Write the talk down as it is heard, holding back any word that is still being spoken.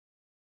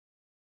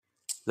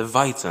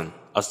Leviathan,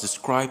 as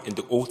described in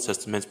the Old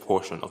Testament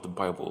portion of the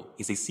Bible,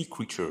 is a sea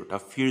creature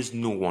that fears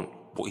no one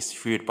but is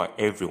feared by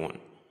everyone.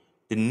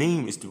 The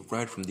name is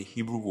derived from the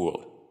Hebrew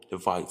word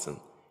Leviathan.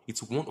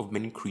 It's one of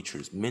many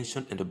creatures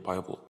mentioned in the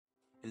Bible.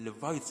 A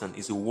Leviathan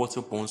is a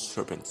water-borne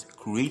serpent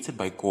created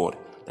by God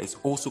that is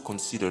also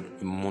considered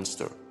a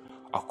monster.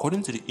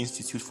 According to the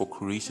Institute for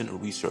Creation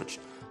Research,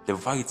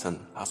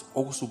 Leviathan has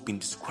also been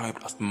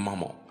described as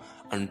mammal,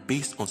 and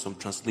based on some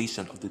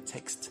translation of the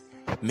text,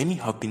 many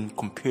have been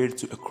compared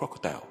to a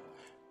crocodile.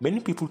 Many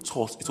people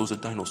thought it was a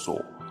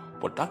dinosaur,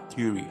 but that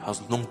theory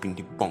has long been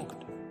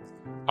debunked.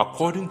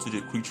 According to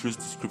the creature's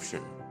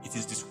description, it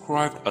is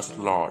described as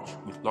large,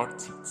 with large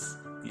teeth,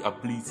 the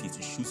ability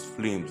to shoot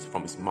flames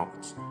from its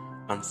mouth,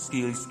 and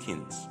scaly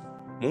skins.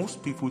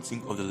 Most people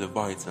think of the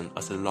Leviathan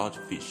as a large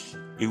fish,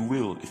 a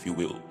whale if you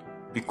will,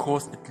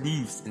 because it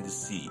lives in the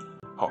sea.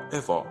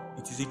 However,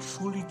 it is a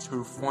truly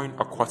terrifying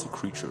aquatic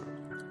creature.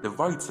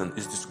 Leviathan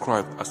is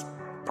described as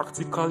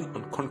practically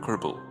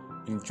unconquerable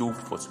in Job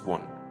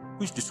 41,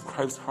 which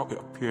describes how it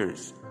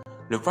appears.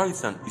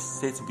 Leviathan is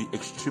said to be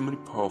extremely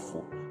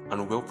powerful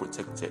and well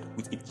protected,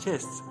 with a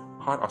chest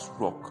hard as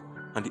rock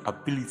and the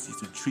ability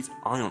to treat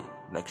iron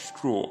like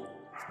straw.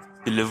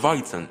 The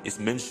Leviathan is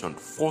mentioned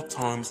 4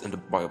 times in the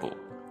Bible.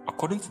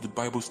 According to the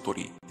Bible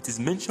study, it is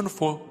mentioned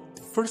for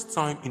the first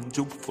time in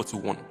Job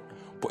 41,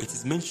 but it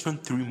is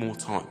mentioned 3 more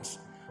times.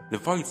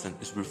 Leviathan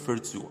is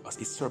referred to as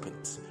a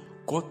serpent.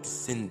 God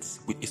descends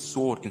with a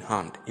sword in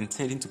hand,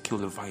 intending to kill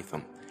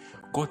Leviathan.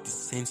 God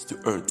descends to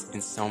earth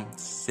in Psalm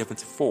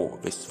 74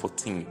 verse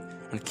 14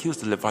 and kills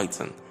the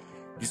Leviathan.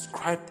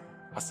 Described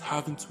as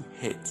having 2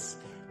 heads,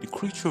 the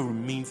creature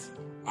remains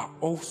are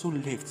also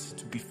left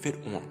to be fed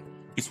on.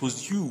 It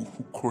was you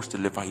who crushed the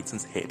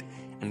Leviathan's head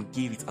and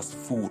gave it as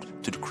food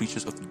to the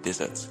creatures of the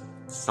desert.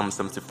 Psalm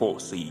 74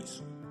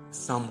 says.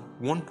 Psalm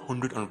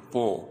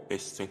 104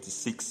 verse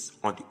 26,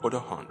 on the other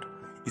hand,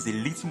 is a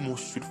little more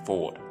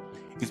straightforward.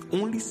 It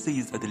only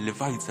says that the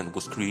Leviathan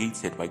was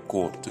created by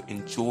God to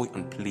enjoy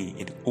and play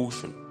in the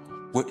ocean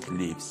where it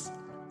lives.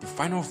 The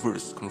final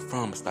verse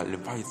confirms that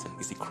Leviathan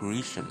is a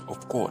creation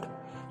of God,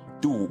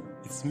 though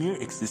its mere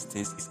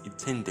existence is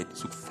intended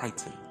to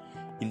frighten.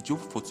 In Job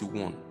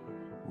 41,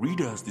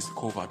 readers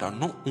discover that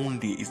not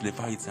only is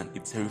Leviathan a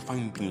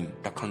terrifying being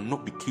that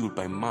cannot be killed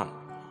by man,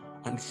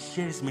 and it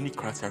shares many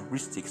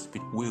characteristics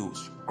with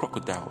whales,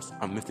 crocodiles,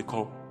 and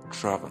mythical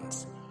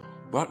dragons,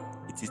 but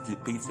it is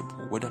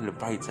debatable whether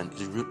Leviathan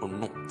is real or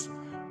not.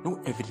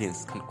 No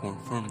evidence can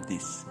confirm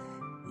this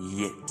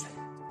yet.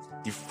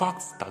 The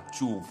fact that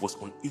Job was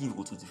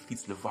unable to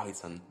defeat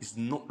Leviathan is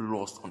not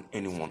lost on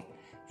anyone.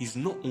 He is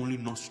not only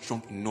not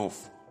strong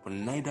enough, but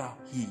neither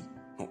he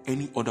nor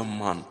any other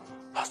man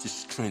has the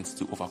strength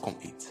to overcome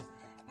it.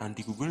 And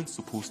they weren't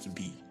supposed to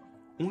be.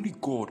 Only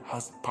God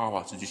has the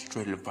power to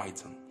destroy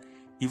Leviathan.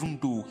 Even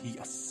though he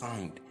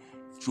assigned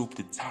Job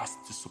the task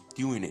to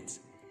subduing it,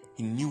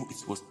 he knew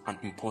it was an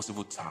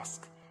impossible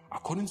task.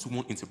 According to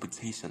one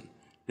interpretation,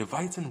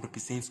 Leviathan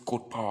represents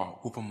God's power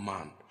over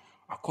man.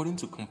 According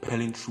to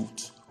compelling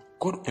truth,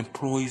 God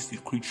employs the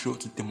creature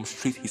to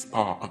demonstrate his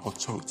power and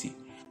authority.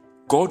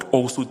 God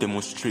also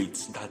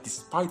demonstrates that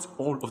despite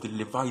all of the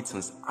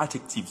Leviathan's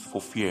adjectives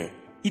for fear,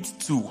 it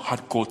too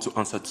had God to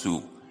answer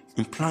to,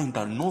 implying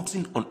that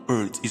nothing on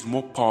earth is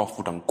more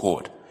powerful than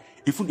God.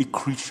 Even a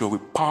creature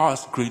with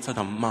powers greater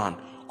than man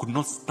could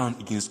not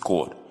stand against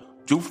God.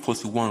 Job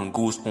 41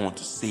 goes on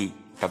to say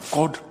that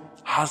God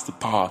has the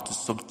power to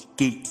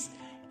subjugate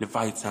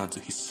Leviathan to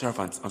his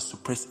servants and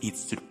suppress it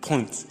to the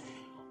point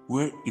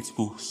where it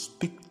will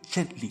speak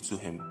gently to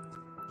him.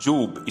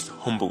 Job is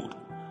humbled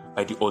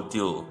by the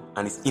ordeal,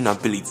 and his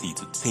inability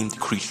to tame the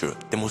creature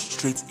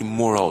demonstrates a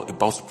moral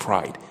about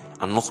pride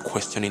and not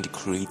questioning the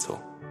Creator.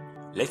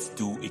 Let's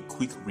do a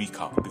quick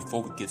recap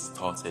before we get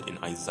started in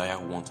Isaiah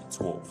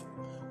 1-12.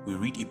 We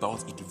read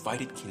about a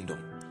divided kingdom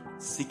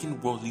seeking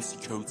worldly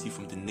security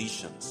from the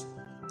nations.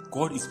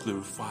 God is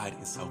glorified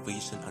in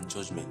salvation and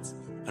judgment,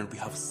 and we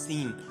have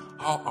seen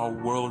how our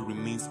world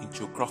remains in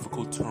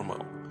geographical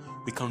turmoil.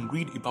 We can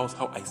read about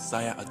how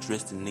Isaiah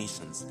addressed the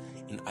nations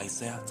in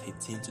Isaiah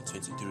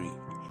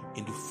 13-23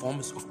 in the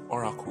forms of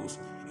oracles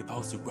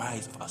about the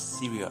rise of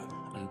Assyria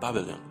and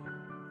Babylon.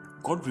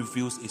 God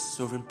reveals a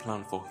sovereign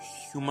plan for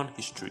human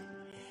history.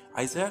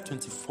 Isaiah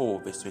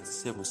 24 verse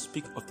 27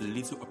 speaks of the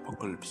little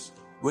apocalypse,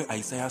 where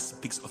Isaiah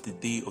speaks of the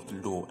day of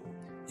the Lord.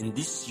 In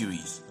this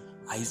series,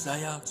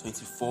 Isaiah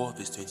 24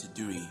 verse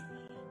 23,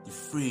 the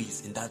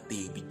phrase in that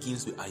day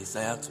begins with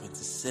Isaiah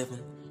 27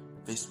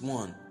 verse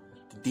 1,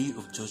 the day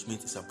of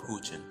judgment is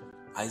approaching.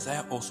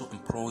 Isaiah also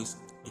employs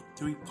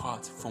a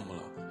 3-part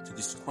formula to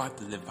describe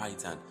the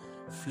Leviathan,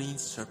 fleeing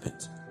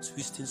serpent,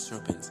 twisting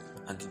serpent,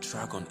 and the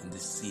dragon in the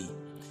sea.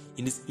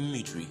 In this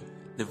imagery,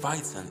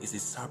 Leviathan is a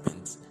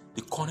serpent.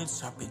 The cunning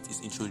serpent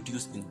is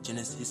introduced in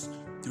Genesis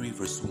 3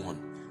 verse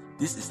 1.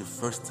 This is the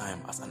first time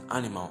as an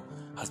animal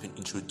has been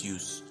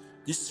introduced.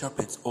 This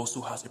serpent also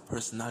has a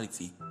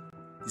personality.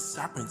 The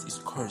serpent is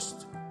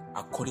cursed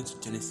according to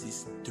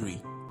Genesis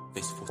 3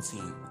 verse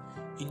 14.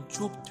 In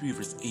Job 3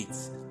 verse 8,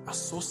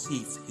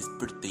 associates his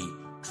birthday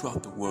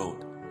throughout the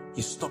world.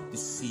 He stopped the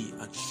sea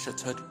and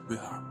shattered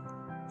Rahab,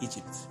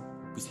 Egypt,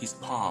 with his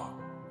power.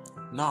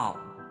 Now,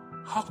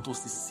 how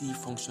does the sea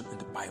function in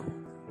the Bible?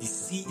 The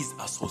sea is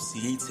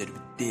associated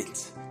with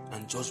death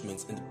and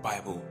judgment in the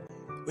Bible.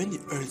 When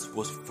the earth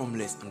was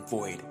formless and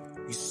void,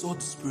 we saw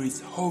the spirits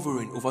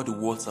hovering over the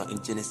water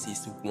in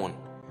Genesis 1.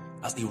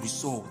 As a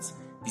result,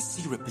 the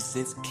sea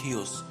represents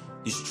chaos,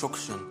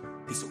 destruction,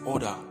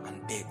 disorder,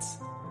 and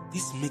death.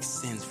 This makes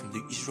sense from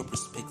the Israel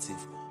perspective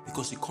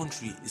because the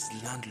country is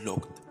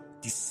landlocked.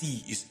 The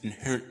sea is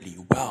inherently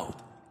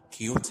wild,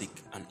 chaotic,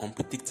 and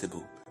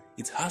unpredictable.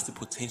 It has the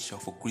potential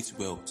for great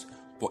wealth,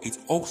 but it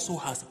also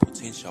has the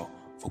potential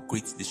for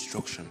great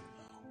destruction.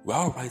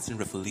 While writing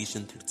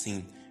Revelation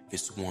 13,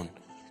 verse 1,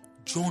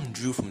 John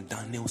drew from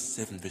Daniel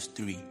 7, verse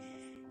 3.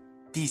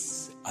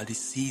 These are the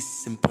sea's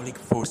symbolic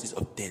forces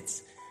of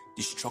death,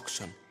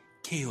 destruction,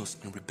 chaos,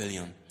 and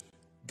rebellion.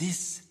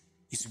 This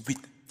is with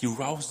the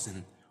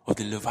rousing of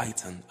the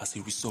Leviathan as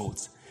a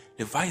result.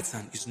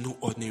 Leviathan is no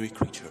ordinary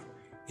creature.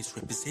 It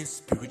represents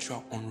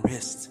spiritual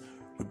unrest,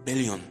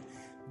 rebellion,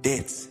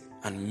 death,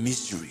 and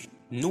misery.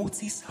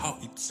 Notice how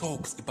it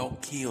talks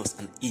about chaos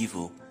and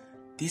evil.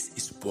 This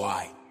is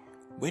why,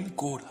 when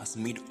God has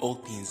made all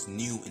things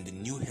new in the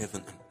new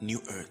heaven and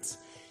new earth,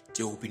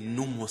 there will be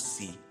no more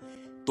sea.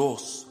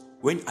 Thus,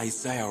 when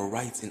Isaiah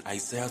writes in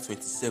Isaiah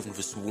 27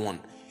 verse 1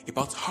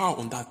 about how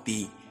on that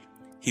day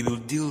he will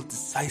deal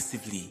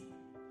decisively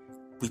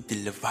with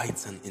the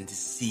Leviathan in the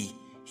sea,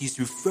 he is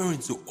referring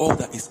to all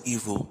that is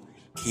evil,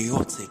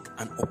 chaotic,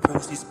 and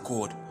opposes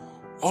God.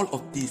 All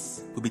of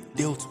this will be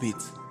dealt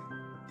with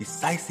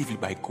decisively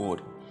by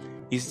God.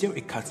 Is there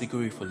a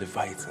category for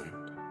Leviathan?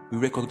 We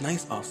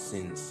recognize our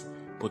sins,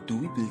 but do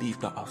we believe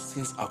that our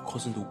sins are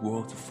causing the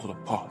world to fall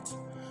apart?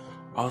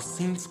 Our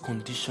sin's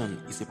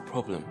condition is a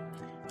problem,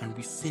 and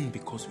we sin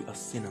because we are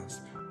sinners.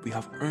 We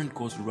have earned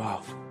God's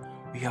wrath.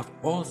 We have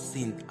all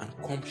sinned and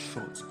come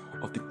short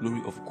of the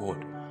glory of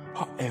God.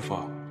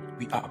 However,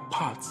 we are a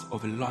part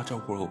of a larger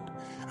world,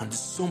 and the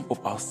sum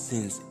of our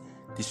sins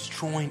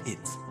destroying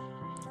it.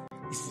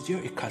 Is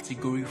there a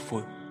category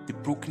for the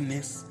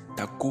brokenness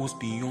that goes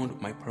beyond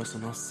my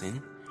personal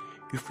sin?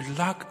 If we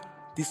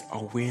lack this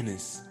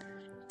awareness,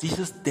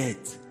 Jesus'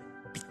 death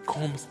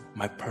becomes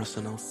my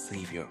personal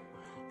savior.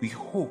 We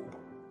hope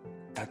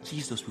that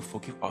Jesus will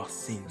forgive our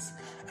sins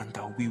and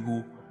that we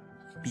will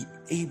be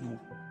able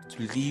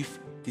to leave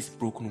this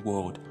broken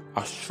world.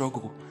 Our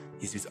struggle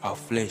is with our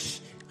flesh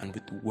and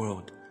with the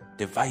world.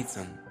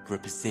 Leviathan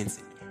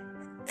represents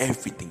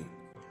everything.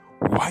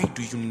 Why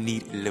do you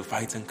need a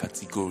Leviathan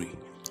category?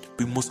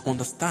 We must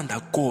understand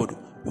that God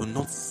will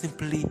not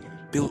simply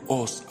bail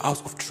us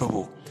out of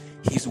trouble.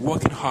 He is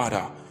working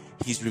harder.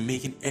 He is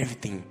remaking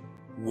everything.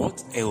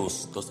 What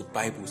else does the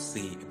Bible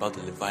say about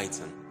the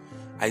Leviathan?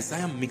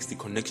 Isaiah makes the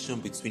connection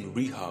between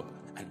Rahab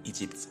and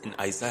Egypt in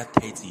Isaiah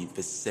 30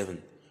 verse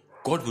 7.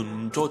 God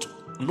will judge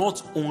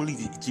not only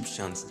the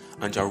Egyptians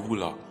and their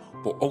ruler,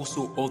 but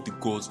also all the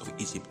gods of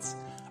Egypt.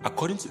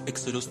 According to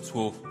Exodus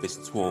 12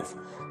 verse 12,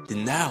 the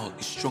Nile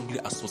is strongly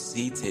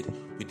associated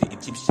with the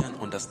Egyptian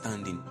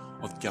understanding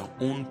of their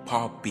own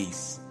power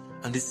base,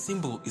 and the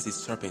symbol is a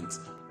serpent.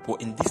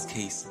 But in this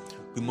case,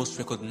 we must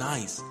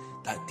recognize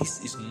that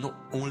this is not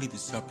only the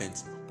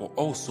serpent, but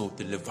also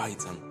the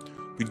Leviathan.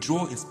 We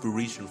draw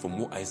inspiration from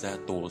what Isaiah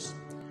does.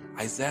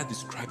 Isaiah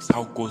describes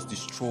how God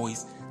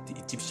destroys the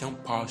Egyptian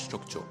power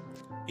structure.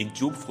 In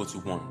Job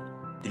 41,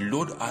 the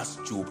Lord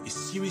asked Job a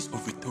series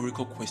of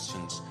rhetorical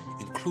questions,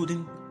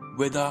 including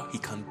whether he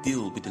can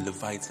deal with the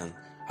Leviathan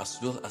as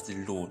well as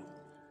the Lord.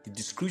 The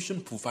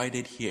description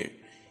provided here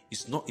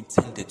is not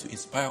intended to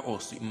inspire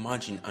us to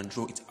imagine and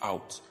draw it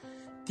out.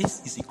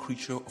 This is a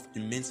creature of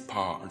immense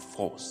power and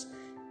force.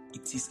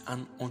 It is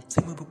an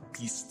untamable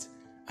beast,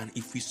 and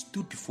if we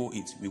stood before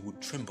it, we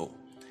would tremble.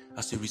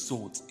 As a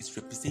result, it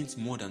represents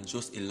more than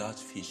just a large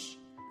fish.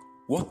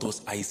 What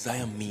does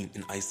Isaiah mean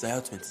in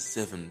Isaiah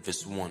 27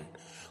 verse 1?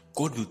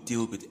 God will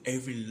deal with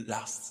every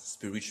last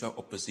spiritual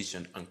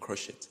opposition and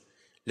crush it.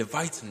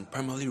 Leviathan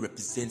primarily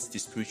represents the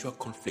spiritual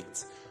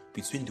conflict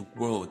between the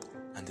world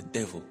and the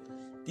devil.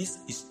 This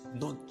is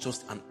not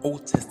just an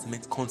Old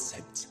Testament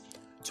concept.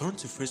 Turn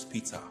to 1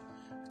 Peter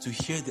to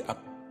hear the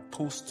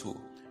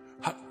apostle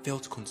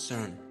heartfelt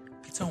concern.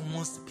 Peter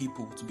wants the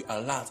people to be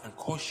alert and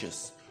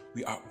cautious.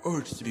 We are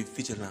urged to be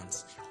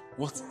vigilant.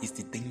 What is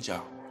the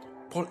danger?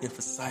 Paul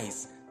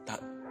emphasized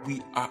that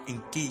we are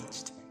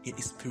engaged in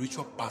a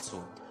spiritual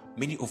battle.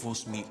 Many of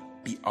us may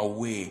be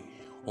aware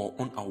or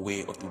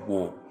unaware of the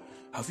war.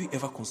 Have you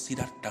ever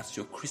considered that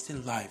your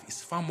Christian life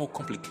is far more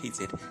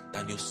complicated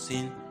than your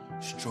sin,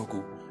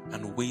 struggle,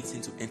 and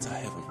waiting to enter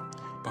heaven?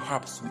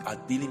 Perhaps we are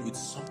dealing with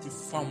something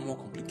far more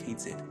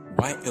complicated.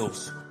 Why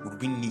else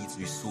would we need to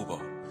be sober?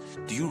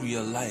 Do you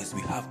realize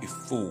we have a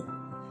foe?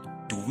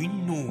 Do we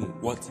know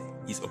what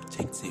his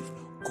objective,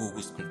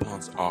 goals, and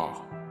plans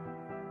are?